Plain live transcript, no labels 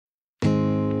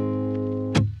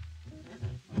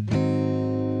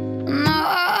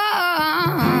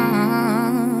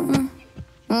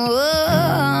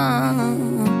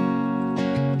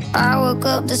woke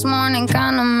up this morning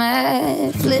kinda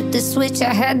mad. Flipped the switch,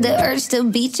 I had the urge to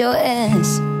beat your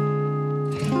ass.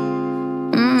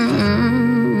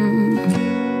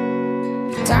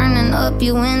 Turning up,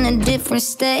 you in a different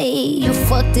state. You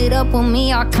fucked it up with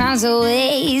me all kinds of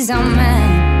ways. I'm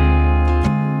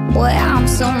mad, boy, I'm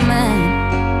so mad.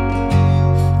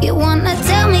 You wanna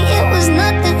tell me it was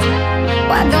nothing?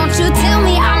 Why don't you tell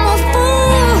me I'm a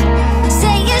fool?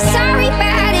 Say you're sorry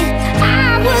about it, I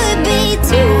would be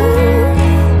too.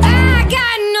 I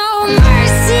got no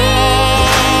mercy.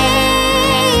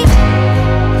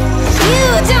 You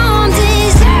don't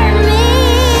deserve me,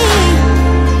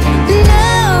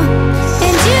 no,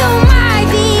 and you might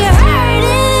be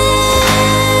hurting,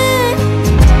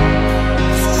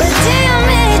 but damn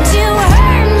it, you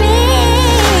hurt me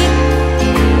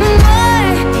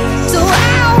more. So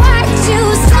I'll watch you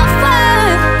suffer.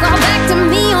 Crawl back to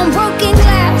me on broken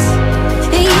glass,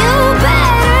 and you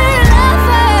better love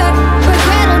her.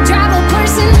 Regret will drive a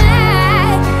person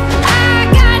mad. I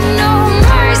got no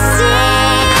mercy.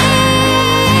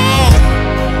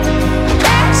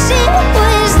 That shit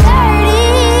was dirty.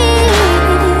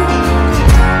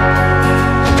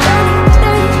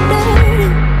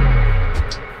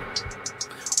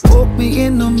 Woke me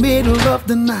in the middle of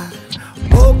the night,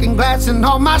 broken glass and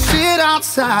all my shit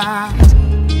outside.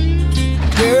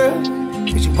 Girl,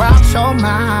 is you out your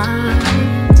mind?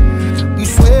 You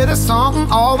swear there's something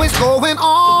always going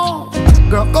on.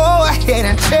 Girl, go ahead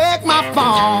and check my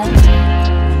phone.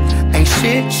 Ain't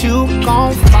shit you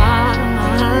gon'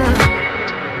 find.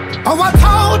 Oh, I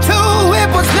told you it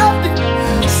was nothing.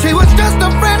 She was just a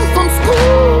friend from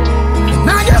school.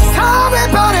 Now you're sorry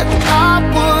about it.